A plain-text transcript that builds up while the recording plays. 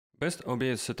Best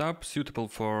OBS setup suitable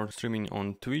for streaming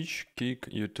on Twitch, Kick,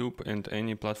 YouTube and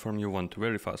any platform you want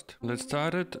very fast. Let's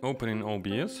start it opening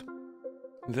OBS.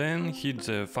 Then hit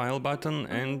the File button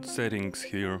and Settings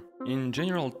here. In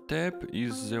General tab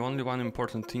is the only one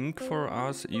important thing for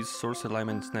us is source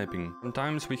alignment snapping.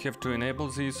 Sometimes we have to enable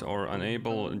this or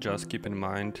enable, just keep in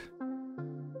mind.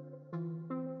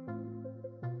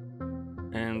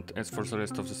 And as for the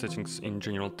rest of the settings in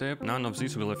General tab, none of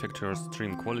this will affect your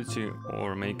stream quality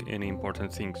or make any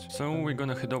important things. So we're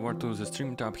gonna head over to the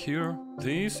Stream tab here.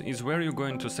 This is where you're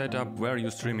going to set up where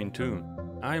you're streaming to.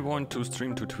 I want to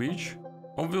stream to Twitch.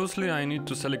 Obviously I need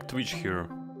to select Twitch here.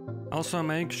 Also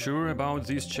make sure about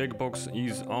this checkbox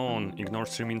is on, ignore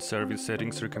streaming service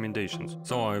settings recommendations.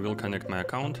 So I will connect my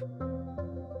account.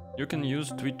 You can use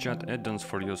Twitch chat add-ons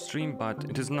for your stream, but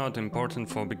it is not important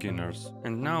for beginners.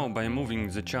 And now by moving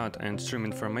the chat and stream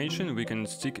information we can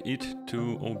stick it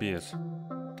to OBS.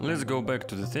 Let's go back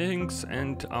to the settings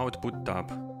and output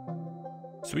tab.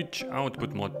 Switch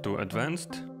output mode to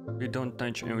advanced. We don't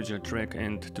touch audio track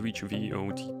and Twitch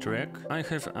VOD track. I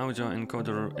have audio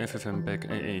encoder FFmpeg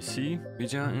AAC.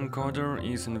 Video encoder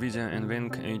is NVIDIA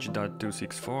NVENC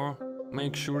H.264.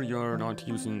 Make sure you're not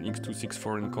using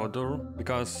X264 encoder,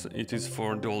 because it is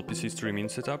for dual PC streaming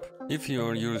setup. If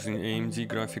you're using AMD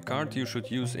graphic card, you should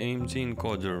use AMD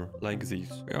encoder, like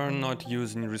this. We are not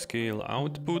using rescale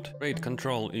output. Rate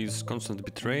control is constant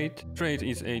bitrate. Rate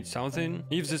is 8000.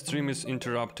 If the stream is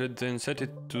interrupted, then set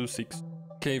it to 6.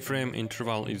 Keyframe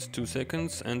interval is 2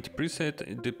 seconds and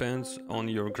preset depends on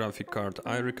your graphic card.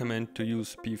 I recommend to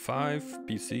use P5,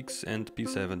 P6 and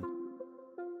P7.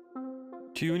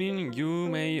 Tuning, you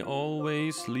may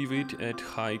always leave it at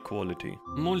high quality.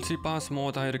 Multi-pass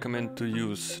mode I recommend to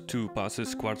use 2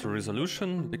 passes quarter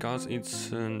resolution, because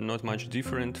it's not much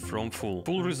different from full.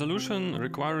 Full resolution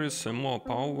requires more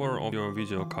power of your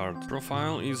video card.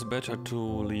 Profile is better to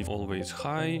leave always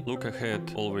high, look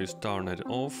ahead always turned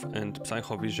off, and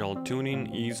psychovisual tuning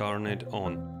is turned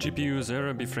on. GPU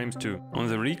 0 bframes 2. On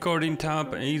the recording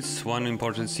tab is one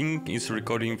important thing is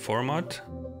recording format.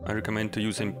 I recommend to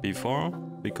use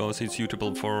MP4 because it's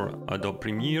suitable for Adobe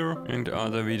Premiere and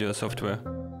other video software.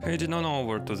 Heading on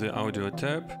over to the audio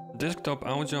tab. Desktop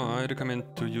audio I recommend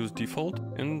to use default,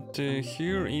 and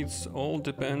here it's all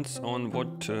depends on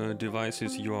what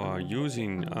devices you are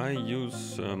using. I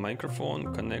use a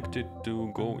microphone connected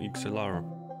to Go XLR,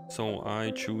 so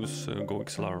I choose Go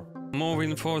XLR.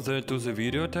 Moving further to the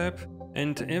video tab.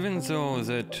 And even though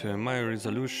that my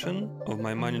resolution of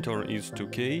my monitor is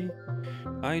 2K,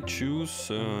 I choose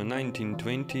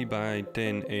 1920 by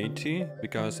 1080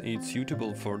 because it's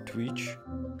suitable for Twitch.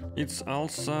 It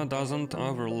also doesn't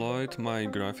overload my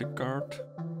graphic card.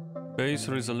 Base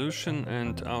resolution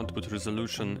and output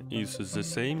resolution is the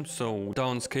same, so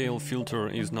downscale filter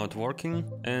is not working,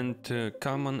 and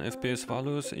common FPS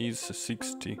values is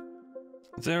 60.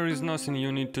 There is nothing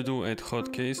you need to do at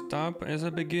Hotkeys tab as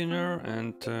a beginner,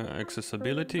 and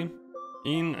accessibility.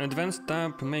 In Advanced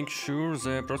tab, make sure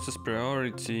the process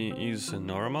priority is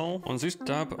normal. On this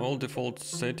tab, all default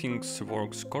settings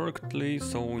works correctly,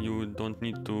 so you don't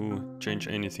need to change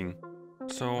anything.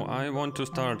 So I want to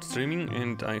start streaming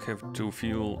and I have to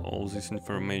fill all this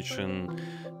information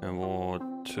what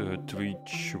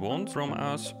Twitch wants from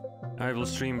us. I will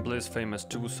stream Blasphemous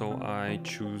 2, so I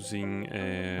choosing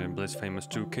Blasphemous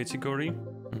 2 category.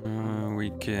 We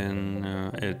can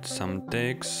add some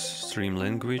text, stream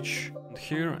language.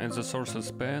 Here at the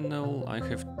sources panel I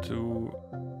have to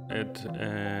add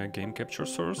a game capture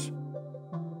source.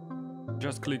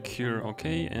 Just click here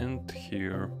OK and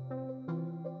here.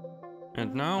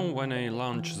 And now when I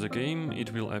launch the game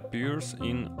it will appear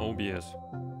in OBS.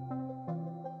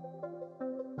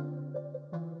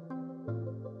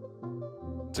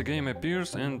 The game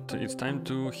appears and it's time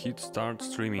to hit start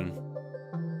streaming.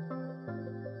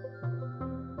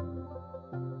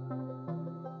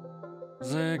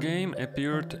 The game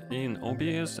appeared in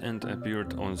OBS and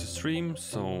appeared on the stream,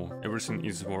 so everything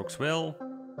works well.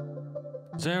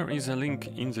 There is a link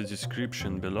in the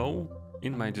description below.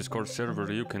 In my Discord server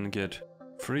you can get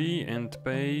free and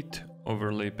paid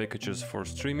overlay packages for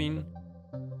streaming.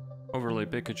 Overlay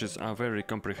packages are very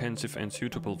comprehensive and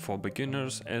suitable for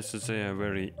beginners as they are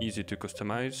very easy to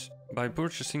customize. By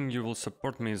purchasing you will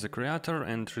support me as a creator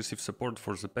and receive support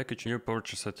for the package you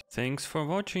purchased. Thanks for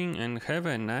watching and have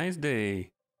a nice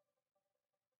day!